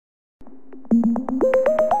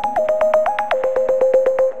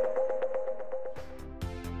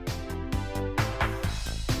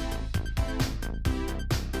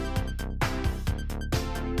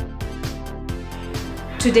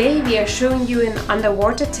Today we are showing you an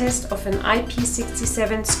underwater test of an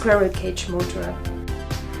IP67 squirrel cage motor.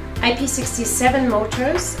 IP67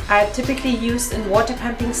 motors are typically used in water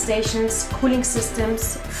pumping stations, cooling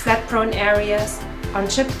systems, flood-prone areas, on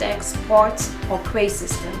ship decks, ports or quay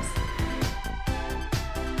systems.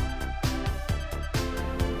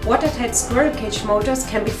 Watertight squirrel cage motors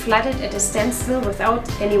can be flooded at a standstill without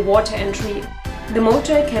any water entry. The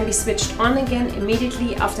motor can be switched on again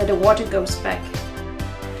immediately after the water goes back.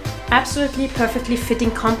 Absolutely perfectly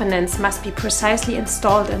fitting components must be precisely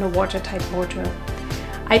installed in a watertight motor.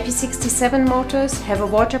 IP67 motors have a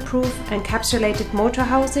waterproof encapsulated motor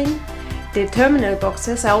housing. The terminal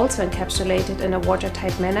boxes are also encapsulated in a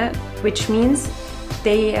watertight manner, which means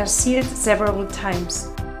they are sealed several times.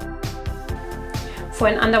 For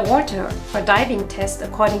an underwater or diving test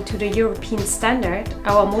according to the European standard,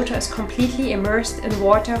 our motor is completely immersed in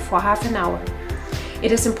water for half an hour.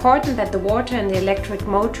 It is important that the water and the electric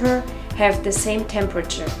motor have the same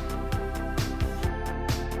temperature.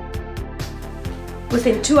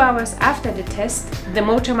 Within 2 hours after the test, the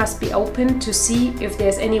motor must be opened to see if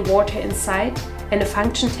there's any water inside, and a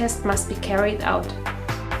function test must be carried out.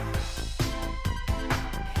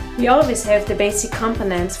 We always have the basic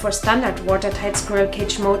components for standard watertight squirrel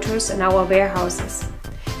cage motors in our warehouses.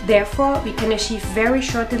 Therefore, we can achieve very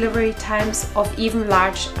short delivery times of even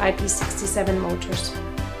large IP67 motors.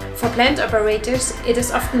 For plant operators, it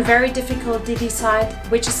is often very difficult to decide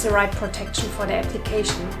which is the right protection for the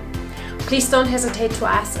application. Please don't hesitate to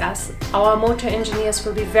ask us. Our motor engineers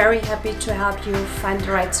will be very happy to help you find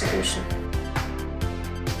the right solution.